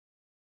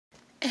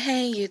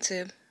Hey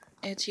YouTube,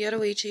 it's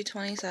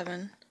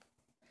Yotoichi27.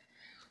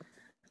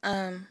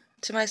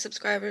 To my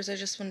subscribers, I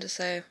just wanted to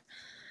say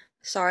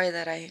sorry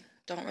that I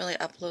don't really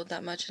upload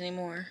that much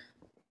anymore.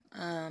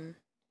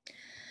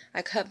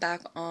 I cut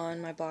back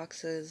on my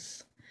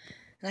boxes,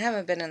 and I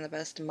haven't been in the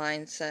best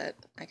mindset,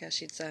 I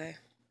guess you'd say.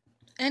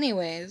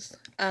 Anyways,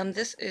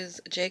 this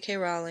is J.K.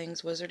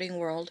 Rowling's Wizarding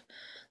World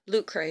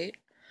Lootcrate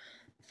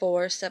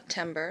for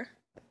September.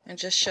 It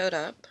just showed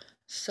up,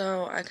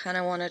 so I kind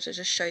of wanted to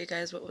just show you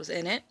guys what was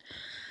in it.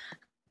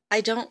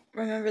 I don't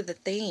remember the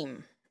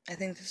theme. I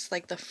think this is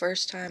like the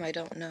first time I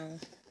don't know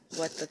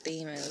what the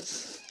theme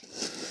is.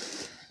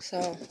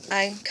 So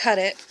I cut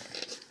it.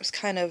 It was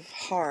kind of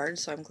hard,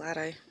 so I'm glad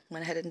I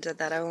went ahead and did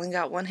that. I only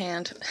got one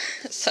hand.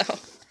 So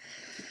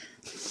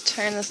let's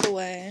turn this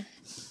away.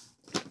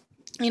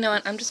 You know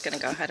what? I'm just going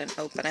to go ahead and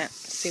open it.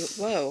 See.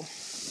 Whoa.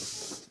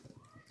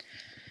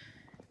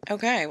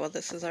 Okay, well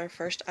this is our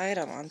first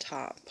item on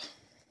top.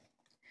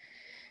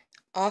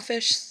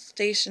 Office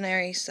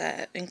stationery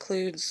set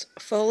includes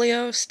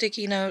folio,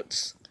 sticky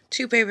notes,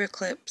 2 paper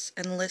clips,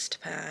 and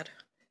list pad.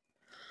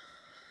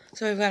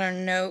 So we've got our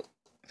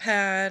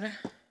notepad,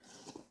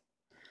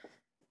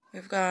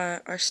 we've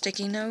got our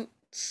sticky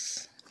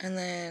notes, and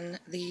then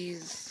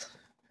these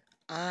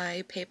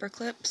eye paper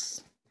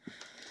clips.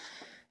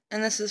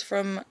 And this is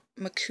from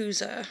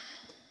Makuza.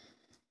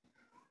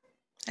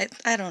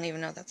 I don't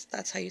even know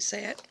that's how you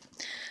say it.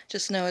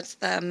 Just know it's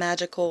the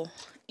Magical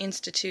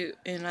Institute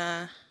in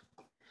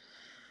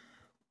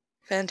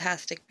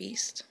Fantastic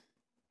Beast.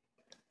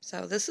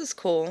 So this is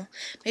cool.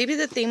 Maybe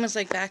the theme is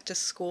like back to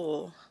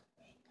school.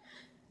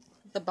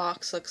 The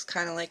box looks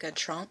kind of like a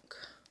trunk,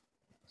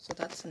 so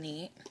that's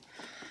neat.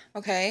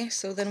 Okay,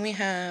 so then we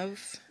have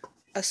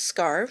a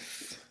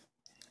scarf.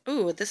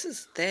 Ooh, this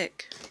is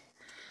thick.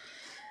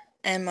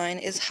 And mine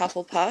is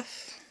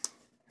Hufflepuff,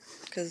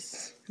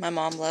 because my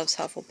mom loves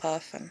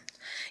Hufflepuff, and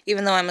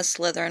even though I'm a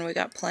Slytherin, we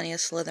got plenty of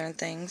Slytherin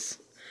things.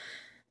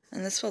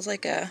 And this was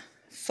like a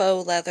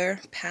faux leather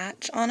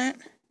patch on it,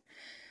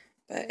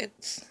 but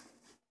it's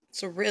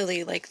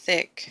really like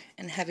thick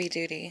and heavy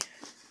duty.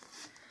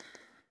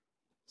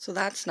 So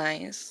that's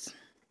nice.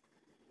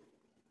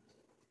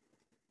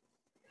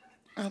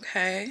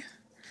 Okay.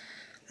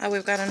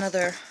 We've got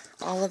another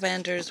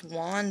Ollivander's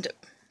wand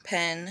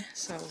pen,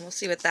 so we'll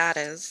see what that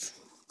is.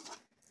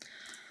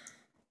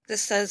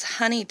 This says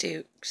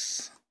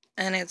Honeydukes,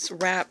 and it's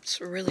wrapped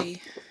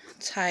really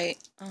tight.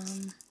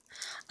 I'm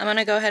going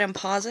to go ahead and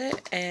pause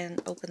it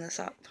and open this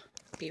up.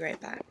 Be right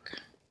back.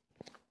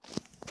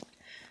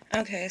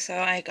 Okay, so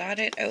I got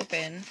it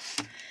open,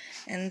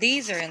 and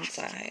these are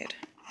inside.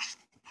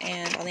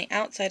 And on the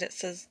outside it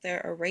says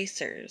they're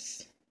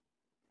erasers.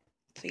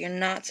 So you're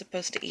not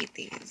supposed to eat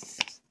these.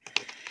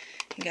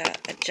 You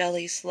got a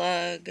jelly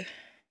slug.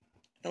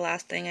 The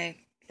last thing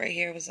right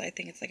here was, I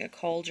think it's like a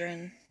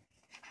cauldron.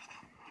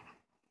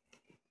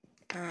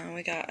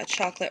 We got a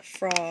chocolate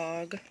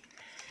frog.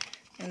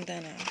 And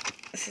then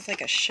this is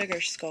like a sugar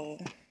skull.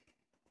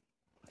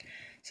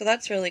 So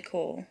that's really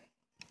cool.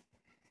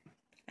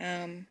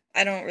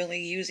 I don't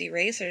really use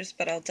erasers,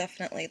 but I'll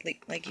definitely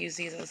like use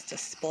these as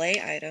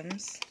display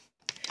items.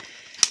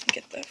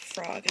 Get the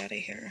frog out of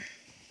here.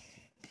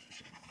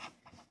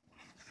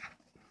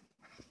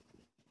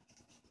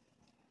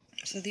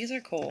 So these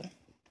are cool.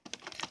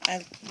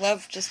 I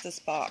love just this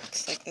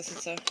box. Like, this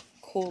is a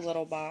cool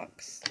little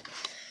box.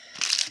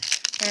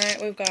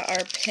 Alright, we've got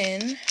our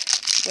pin,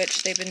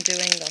 which they've been doing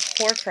the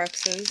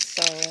Horcruxes,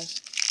 so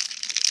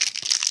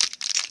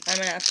I'm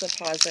going to have to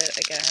pause it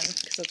again,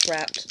 because it's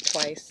wrapped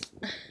twice.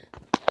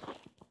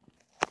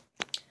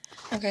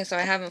 Okay, so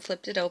I haven't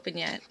flipped it open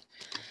yet,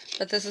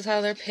 but this is how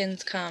their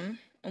pins come.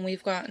 And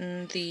we've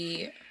gotten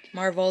the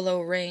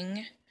Marvolo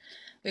ring.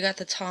 We got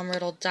the Tom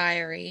Riddle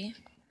diary.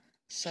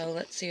 So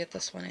let's see what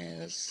this one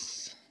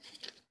is.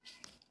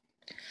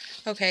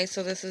 Okay,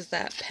 so this is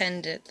that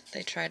pendant that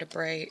they try to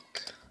break.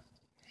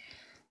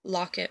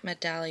 Locket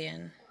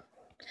medallion.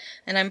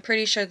 And I'm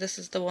pretty sure this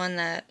is the one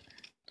that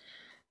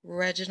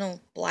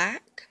Reginald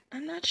Black,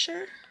 I'm not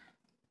sure,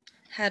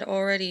 had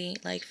already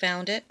like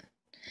found it.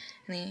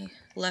 And he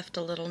left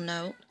a little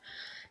note.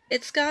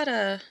 It's got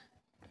a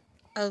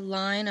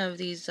line of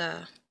these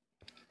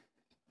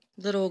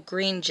little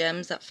green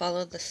gems that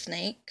follow the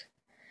snake.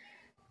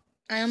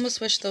 I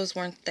almost wish those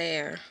weren't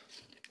there.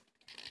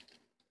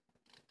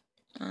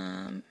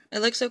 It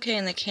looks okay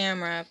in the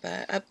camera,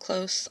 but up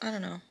close, I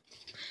don't know.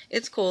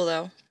 It's cool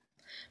though.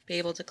 Be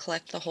able to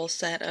collect the whole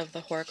set of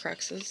the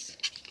Horcruxes.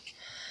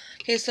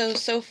 Okay,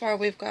 so far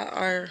we've got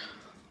our,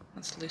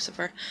 that's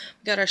Lucifer.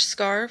 We got our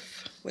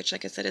scarf, which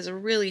like I said is a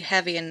really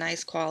heavy and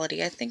nice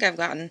quality. I think I've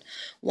gotten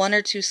 1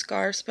 or 2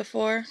 scarves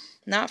before,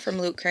 not from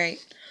Lootcrate,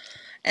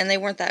 and they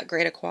weren't that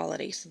great a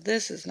quality. So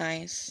this is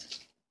nice.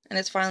 And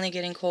it's finally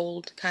getting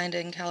cold, kinda,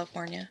 in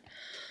California.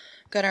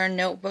 Got our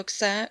notebook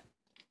set,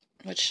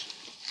 which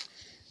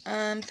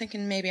I'm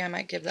thinking maybe I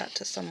might give that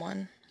to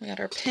someone. We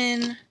got our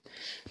pin,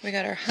 we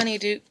got our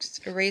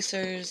Honeydukes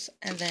erasers,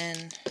 and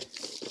then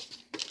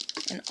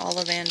an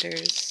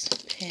Ollivander's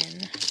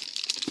pin.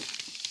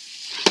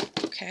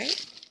 Okay,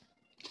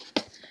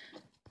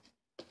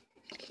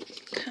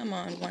 Come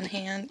on, one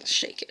hand,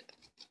 shake it.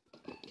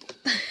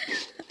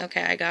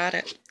 Okay, I got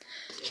it.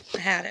 I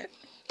had it.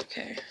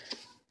 Okay.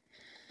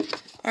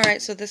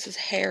 Alright, so this is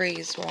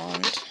Harry's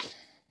wand.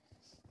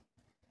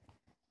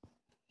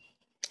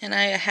 And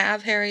I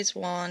have Harry's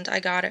wand.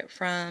 I got it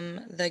from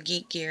the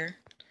Geek Gear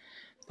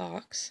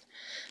box.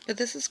 But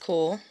this is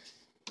cool.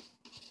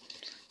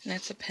 And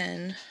it's a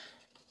pen,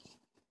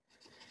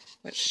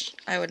 which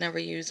I would never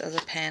use as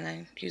a pen.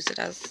 I use it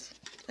as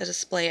a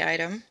display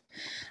item.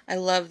 I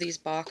love these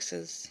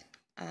boxes.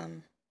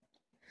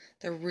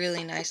 They're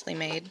really nicely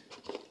made.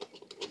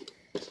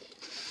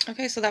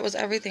 Okay, so that was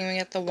everything. We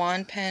got the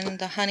wand pen,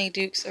 the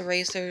Honeydukes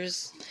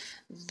erasers,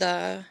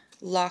 the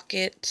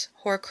Locket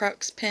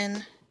Horcrux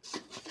pin,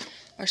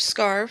 our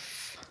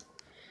scarf,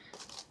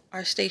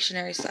 our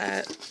stationery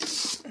set,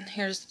 and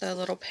here's the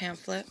little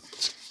pamphlet.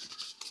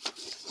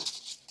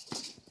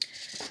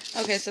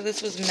 Okay, so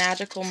this was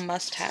magical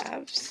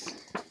must-haves.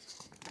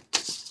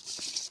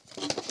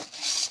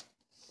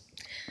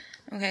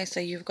 Okay, so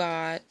you've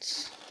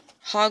got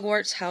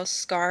Hogwarts house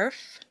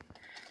scarf,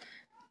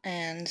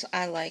 and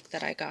I like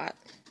that I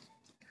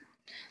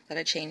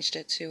changed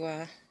it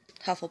to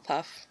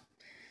Hufflepuff.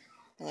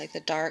 I like the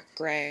dark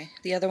gray.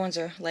 The other ones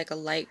are like a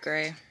light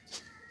gray.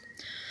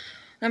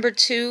 Number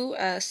 2,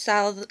 I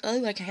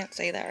can't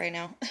say that right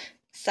now.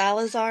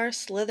 Salazar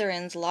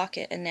Slytherin's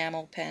Locket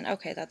enamel pen.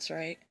 Okay, that's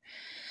right.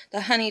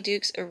 The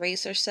Honeydukes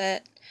eraser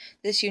set.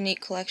 This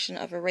unique collection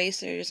of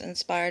erasers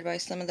inspired by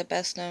some of the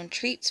best known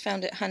treats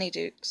found at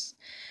Honeydukes.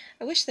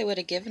 I wish they would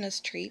have given us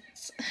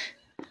treats.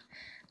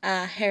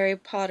 Harry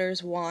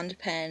Potter's wand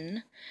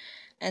pen.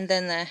 And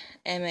then the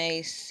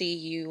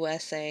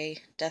MACUSA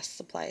desk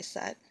supply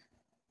set.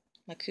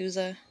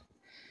 Makusa?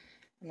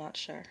 I'm not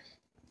sure.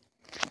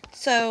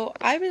 So,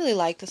 I really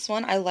like this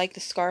one. I like the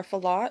scarf a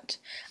lot.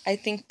 I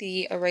think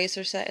the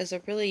eraser set is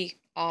a really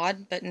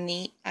odd but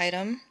neat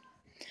item.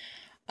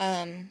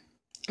 I'm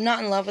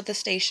not in love with the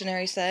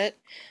stationery set,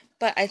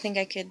 but I think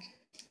I could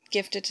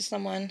gift it to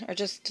someone, or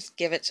just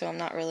give it to them,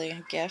 not really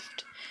a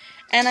gift.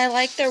 And I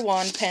like their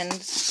wand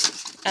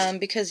pens,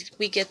 because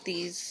we get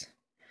the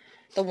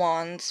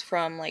wands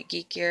from, like,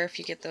 Geek Gear, if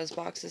you get those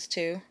boxes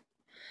too.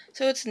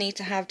 So it's neat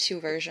to have 2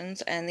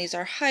 versions, and these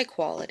are high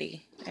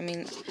quality. I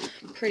mean,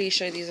 I'm pretty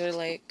sure these are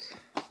like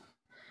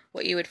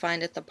what you would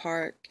find at the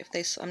park.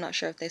 I'm not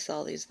sure if they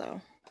sell these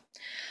though.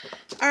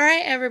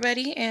 Alright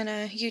everybody in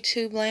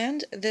YouTube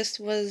land, this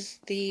was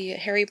the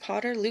Harry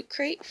Potter Loot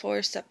Crate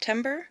for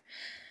September.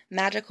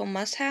 Magical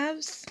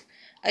must-haves.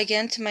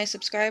 Again, to my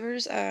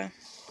subscribers,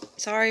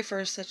 sorry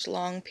for such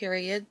long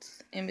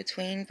periods in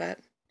between, but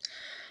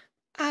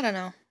I don't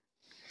know.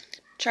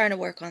 Trying to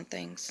work on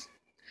things.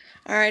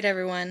 Alright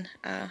everyone,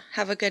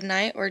 have a good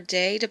night or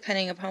day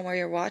depending upon where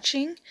you're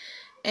watching,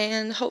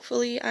 and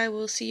hopefully I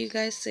will see you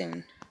guys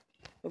soon.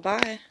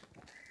 Bye-bye.